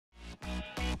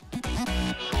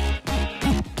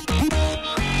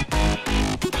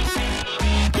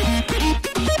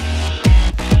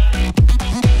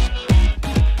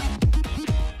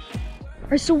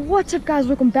Alright, so what's up guys,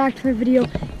 welcome back to my video.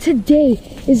 Today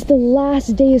is the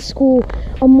last day of school.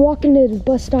 I'm walking to the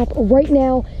bus stop right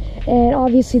now, and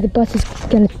obviously the bus is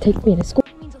gonna take me to school.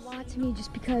 It means a lot to me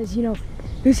just because, you know,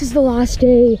 this is the last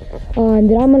day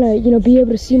that I'm gonna, you know, be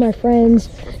able to see my friends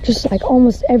just like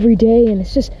almost every day. And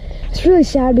it's really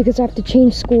sad because I have to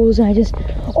change schools, and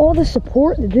all the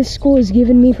support that this school has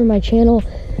given me for my channel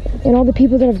and all the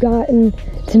people that have gotten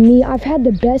to me. I've had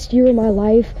the best year of my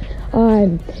life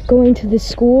going to this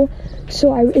school,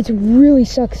 so it really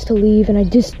sucks to leave, and I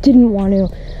just didn't want to.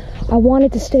 I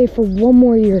wanted to stay for one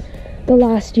more year, the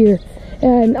last year,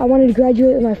 and I wanted to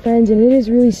graduate with my friends, and it is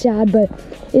really sad, but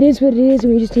it is what it is,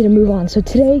 and we just need to move on. So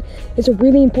today is a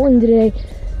really important day.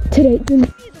 Today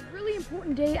is a really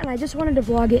important day, and I just wanted to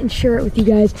vlog it and share it with you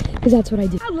guys because that's what I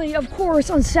do. Sadly, of course,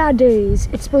 on sad days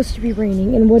it's supposed to be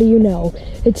raining, and what do you know?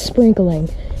 It's sprinkling.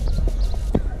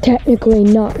 Technically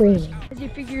not raining. As you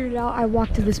figured it out, I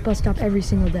walk to this bus stop every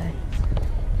single day.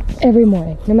 Every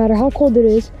morning. No matter how cold it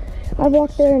is, I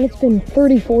walk there and it's been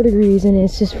 34 degrees and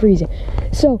it's just freezing.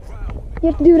 So, you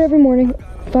have to do it every morning,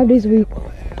 5 days a week.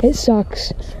 It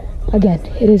sucks. Again,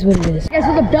 it is what it is. Guys,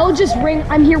 so the bell just rang.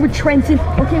 I'm here with Trenton.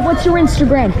 Okay, what's your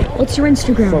Instagram? What's your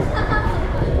Instagram?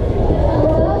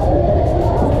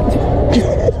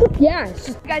 Yeah,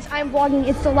 guys, I'm vlogging.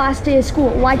 It's the last day of school.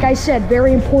 Like I said,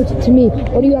 very important to me.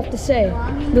 What do you have to say,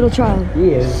 little child?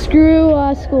 Yeah. Screw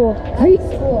school.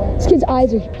 This kid's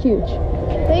eyes are huge.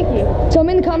 Thank you. Tell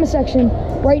me in the comment section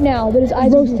right now that his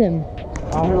eyes roast him.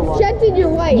 Trenton, you're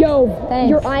white. Yo, thanks.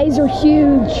 Your eyes are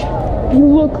huge. You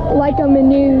look like a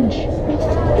Manooge.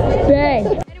 Bang.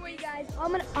 Anyway, you guys,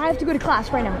 I have to go to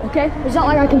class right now, okay? It's not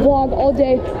like I can vlog all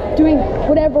day doing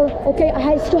whatever, okay?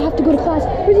 I still have to go to class.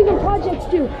 There's even projects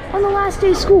due on the last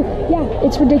day of school. Yeah,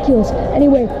 it's ridiculous.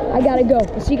 Anyway, I gotta go.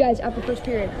 I'll see you guys after first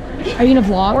period. Are you gonna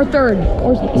vlog? Or third.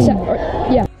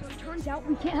 Yeah. Turns out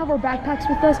we can't have our backpacks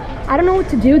with us. I don't know what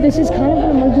to do. This is kind of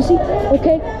an emergency,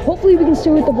 okay? Hopefully we can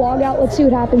still get the vlog out. Let's see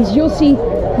what happens. You'll see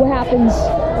what happens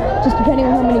just depending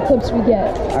on how many clips we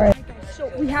get. All right.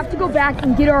 So we have to go back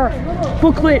and get our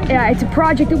booklet. It's a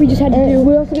project that we just had to do.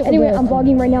 We also anyway, I'm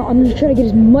vlogging right now. I'm just trying to get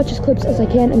as much clips as I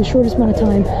can in the shortest amount of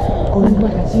time. Oh, I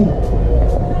see you.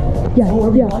 Yeah,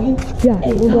 yeah.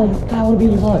 Hey, we're vlogging. I want to be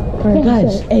in your vlog. All right,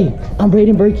 guys. Hey, I'm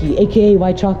Braden Berkey, aka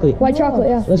White Chocolate. White Chocolate,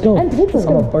 yeah. Let's go. And paper.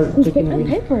 I'm a burnt chicken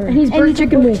wing. And he's burnt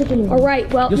chicken wing. All right,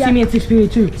 well, You'll see me in 6th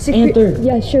period too. And 3rd.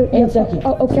 Yeah, sure. And 2nd.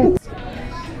 Oh, okay.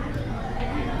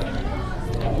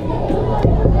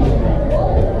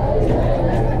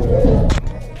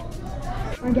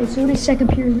 Alright guys, so it is second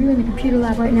period. We're in the computer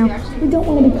lab right now. We don't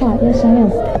want to be caught. Yes, I am.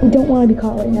 We don't want to be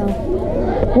caught right now.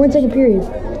 We're in second period.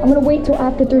 I'm going to wait till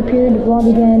after third period to vlog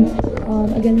again.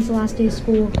 Again, it's the last day of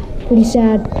school. Pretty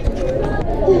sad.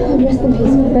 Rest in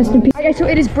peace. Rest in peace. Alright guys, so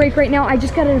it is break right now. I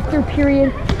just got out of third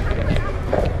period.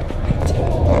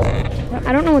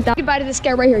 I don't know what that. Goodbye to this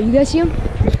guy right here. You guys see him?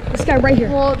 This guy right here.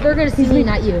 Well, they're going to see me,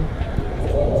 not you.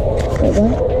 Wait,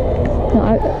 what? No,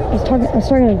 I was talking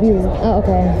to viewers. Oh,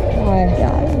 okay. Alright.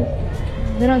 Yeah.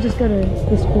 They don't just go to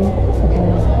this school.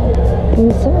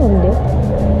 Okay. Some of them do.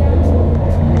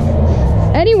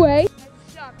 Anyway. It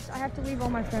sucks. I have to leave all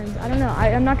my friends. I don't know.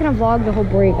 I'm not gonna vlog the whole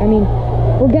break. I mean,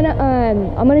 we're gonna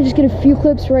I'm gonna just get a few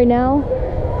clips right now.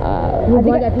 We'll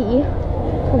vlog at PE?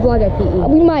 We'll vlog at PE.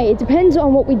 We might. It depends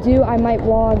on what we do. I might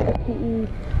vlog at PE.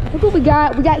 Look what we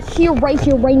got. We got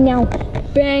right now.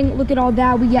 Bang, look at all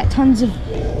that. We got tons of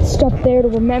stuff there to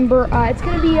remember. It's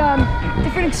gonna be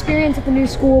different experience at the new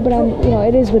school, but you know,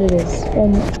 it is what it is.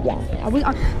 And yeah,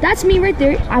 that's me right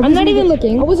there. I'm not even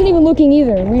looking. I wasn't even looking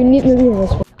either. We need to do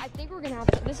this. I think we're gonna have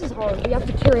to. This is hard. We have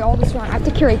to carry all this around. I have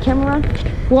to carry a camera around.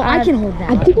 Well, I can hold that.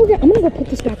 I think I'm gonna go put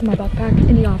this back in my backpack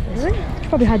in the office. Really?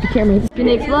 Probably hide the camera.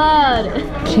 Phoenix Blood.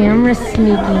 Camera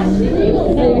sneaking.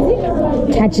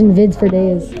 Catching vids for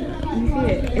days.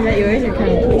 Is that yours or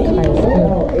Kyle's?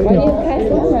 Why do you have Kyle's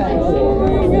camera?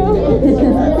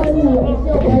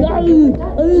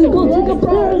 Go take a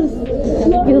pause.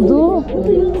 You do?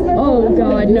 Oh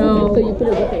god, no. So you put it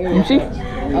with the area. You see?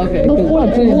 Okay. Before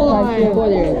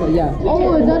there. Yeah.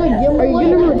 Oh, is that a gimbal? Are you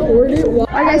gonna record it?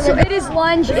 Okay, so it is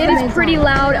lunch. It is pretty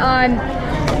loud. I'm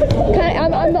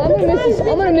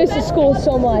gonna miss this school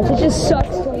so much. It just sucks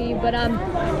to leave, but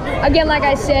again, like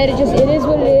I said, it is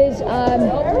what it is.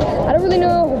 I don't really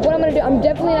know what I'm gonna do. I'm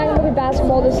definitely not gonna look at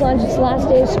basketball this lunch. It's the last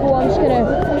day of school. I'm just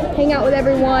gonna hang out with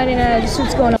everyone and just see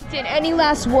what's going on. Any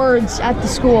last words at the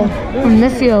school? I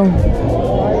miss you.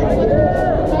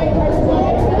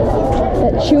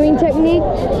 That chewing technique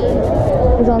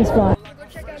is on spot. Go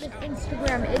check out his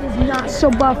Instagram. It is Not So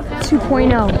Buff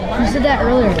 2.0. You said that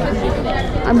earlier.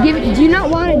 Do you not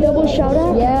want a double shout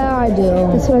out? Yeah, I do.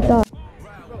 That's what I thought.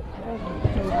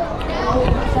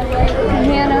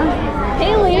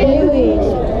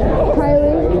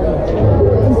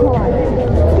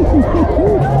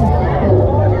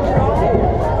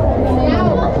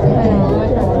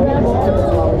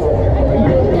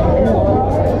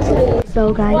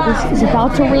 is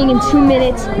about to ring in 2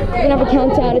 minutes. We're gonna have a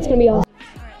countdown. It's gonna be awesome.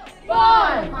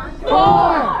 5,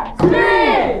 4,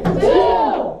 3, 2,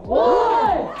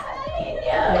 1.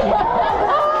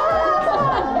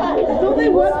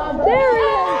 There it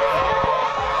is.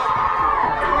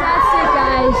 That's it,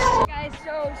 guys.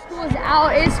 So school is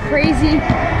out. It's crazy.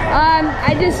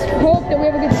 I just hope that we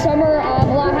have a good summer. A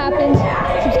lot happens.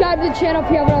 Subscribe to the channel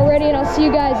if you haven't already, and I'll see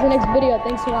you guys in the next video.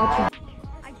 Thanks for watching.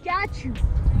 I got you.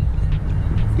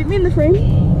 Get me in the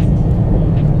frame.